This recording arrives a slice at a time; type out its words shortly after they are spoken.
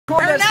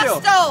that still.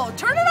 Ernesto,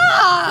 turn it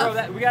off!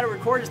 Bro, we gotta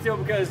record it still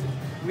because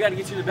we gotta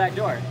get you to the back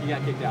door. You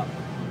got kicked out.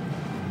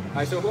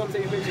 Alright, so who I'm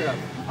taking a picture of?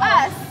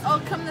 Us.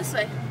 Oh, come this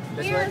way.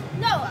 This way?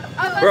 No.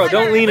 Bro,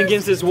 don't lean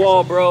against this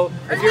wall, bro.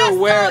 If you're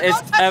aware, it's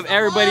of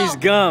everybody's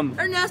gum.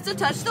 Ernesto,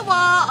 touch the wall.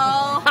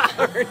 Oh.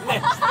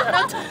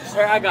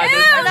 Ernesto. I got this.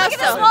 Ew, look at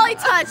this wall he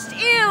touched.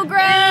 Ew,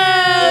 gross.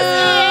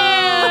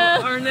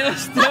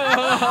 Ernesto.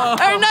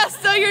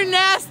 Ernesto, you're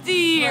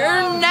nasty.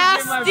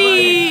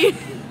 Nasty.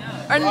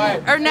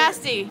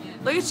 Nasty.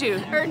 Look at you.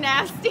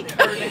 Nasty.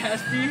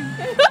 Nasty.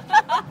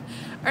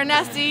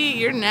 Nasty,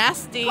 you're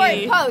nasty.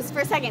 Wait, pose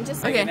for a second.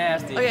 Just Okay.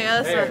 Nasty. Okay,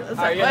 let's There. start.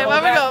 Alright, Wait,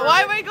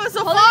 why we go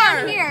so hold far?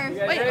 it on here.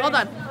 Wait, hold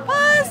on.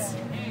 Pause.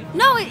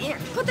 No,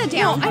 put that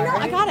down. I know,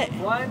 I got it.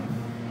 1,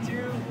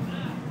 2,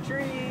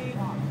 3.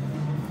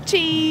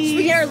 Cheese. Should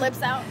we get our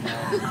lips out?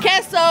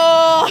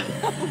 Queso.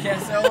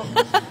 Queso.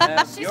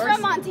 She's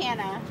from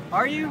Montana.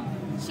 Are you?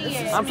 She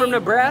is. I'm from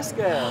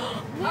Nebraska.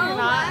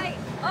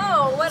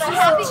 Oh, what a Have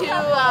happy to,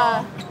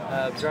 couple.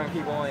 Drunk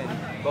people in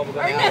Bubblegum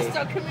Alley.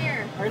 Ernesto, come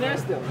here.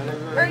 Ernesto.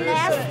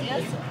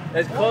 Nasty.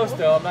 It's close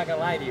though, I'm not gonna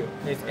lie to you.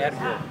 It's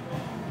Edgar.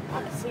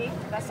 See,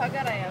 that's how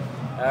good I am.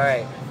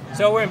 Alright.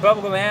 So we're in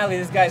Bubblegum Alley,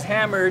 this guy's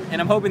hammered,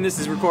 and I'm hoping this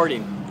is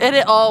recording.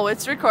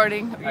 It's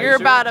recording. Are you You're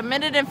sure? about a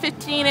minute and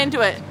 15 into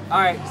it.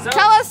 Alright, so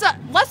Tell us,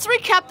 let's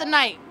recap the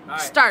night.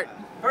 Alright. Start.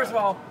 First of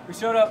all, we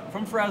showed up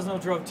from Fresno,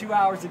 drove 2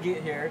 hours to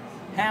get here,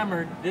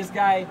 hammered. This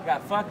guy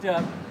got fucked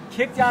up,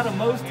 kicked out of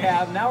Moe's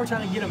cab. Now we're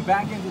trying to get him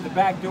back into the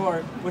back door,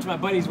 which my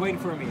buddy's waiting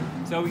for me.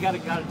 So we gotta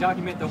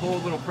document the whole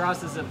little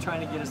process of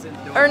trying to get us in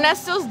the door.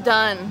 Ernesto's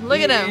done. Look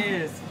at him. He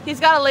is. He's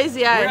got a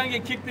lazy We're eye. gonna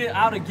get kicked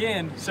out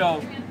again,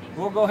 so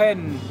we'll go ahead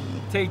and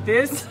take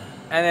this.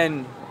 And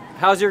then,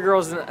 how's your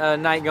girls'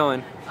 night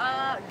going?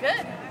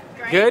 Good.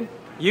 Great. Good?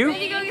 You?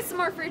 Maybe go get some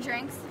more fruit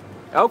drinks.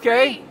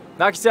 Okay.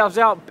 Knock yourselves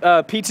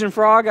out. Pizza and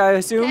Frog, I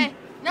assume. Okay.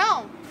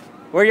 No,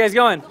 Where are you guys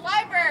going? the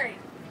library.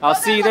 I'll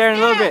see you there in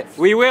a little bit.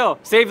 We will.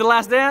 Save the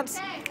last dance?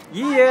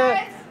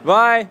 Yeah.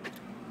 Bye.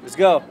 Let's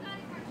go.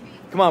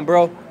 Come on,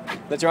 bro.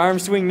 Let your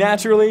arms swing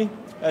naturally,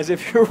 as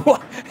if you're.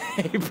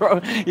 Hey,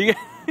 bro. You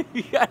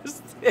gotta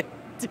stick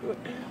to it.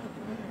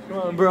 Come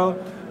on,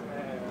 bro.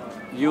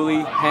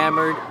 Yuli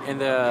hammered in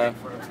the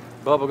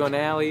Bubblegum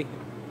Alley.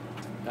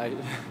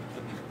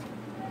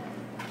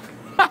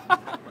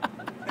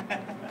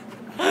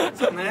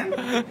 What's up, man?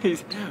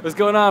 What's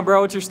going on,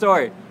 bro? What's your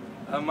story?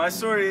 My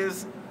story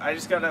is I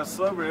just got out of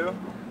slow brew.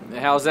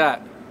 How's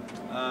that?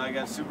 I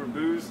got super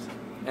boozed.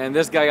 And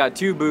this guy got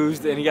too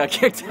boozed and he got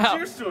kicked What's out.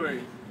 your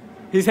story?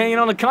 He's hanging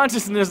on to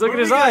consciousness. Look Where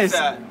at his we guys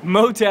eyes. at?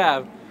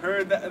 Motab.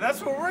 Heard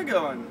that's where we're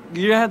going.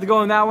 You don't have to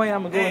go in that way.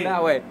 I'm going Hey.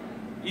 that way.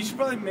 You should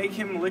probably make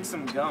him lick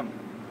some gum.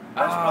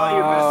 That's probably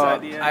your best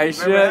idea. I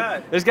you've ever should.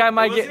 had. This guy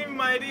might It get wasn't even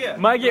my idea.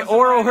 might get It wasn't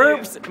oral my idea.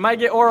 herpes. Might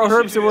get oral You should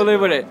herpes, do and we'll it, live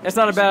bro. with it. That's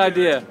not a You bad should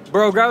do idea,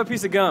 bro. Grab a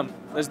piece of gum.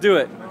 Let's do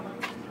it.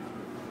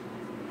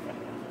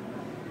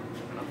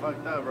 I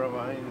fucked up, bro, but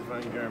I ain't just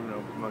fucking grabbing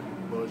no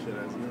fucking bullshit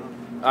ass, you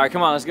know? All right,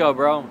 come on, let's go,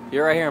 bro.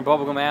 You're right here in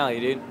Bubblegum Alley,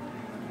 dude.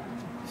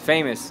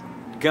 Famous.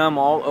 Gum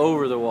all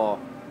over the wall.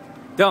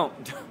 Don't,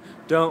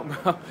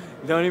 bro.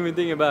 Don't even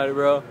think about it,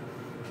 bro.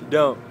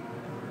 Don't.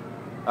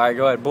 All right,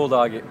 go ahead,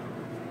 bulldog it.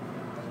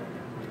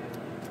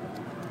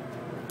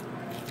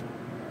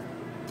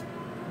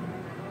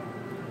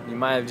 You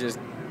might have just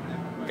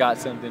got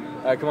something.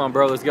 All right, come on,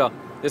 bro. Let's go.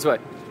 This way.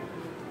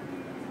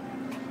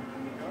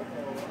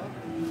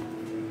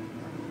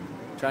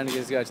 Trying to get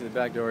this guy to the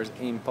back door is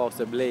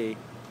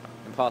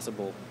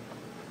impossible.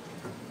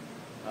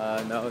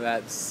 No,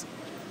 that's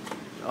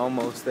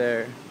almost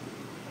there.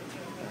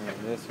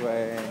 And this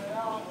way.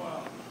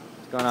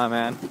 What's going on,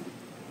 man?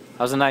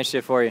 How's the night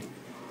shift for you?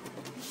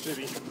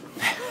 Shitty.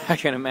 I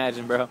can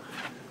imagine, bro. All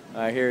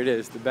right, here it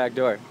is, the back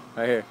door,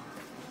 right here.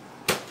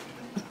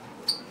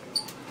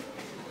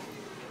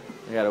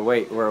 We gotta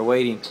wait. We're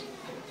waiting.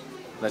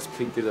 Let's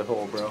peek through the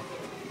hole, bro.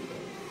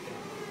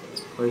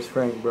 Where's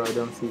Frank, bro? I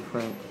don't see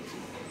Frank.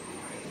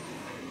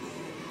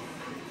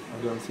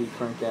 I don't see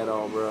Frank at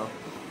all, bro.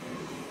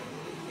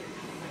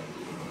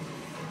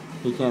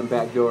 He can't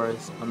backdoor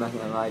us. I'm not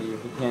gonna lie to you.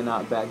 He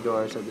cannot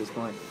backdoor us at this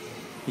point.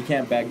 He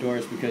can't backdoor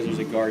us because there's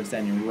a guard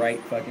standing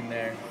right fucking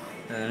there.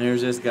 And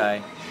there's this guy.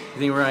 You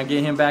think we're gonna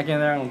get him back in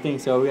there? I don't think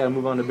so. We gotta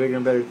move on to bigger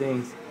and better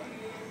things.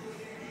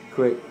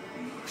 Quick.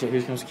 Shit,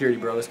 here's some security,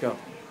 bro. Let's go.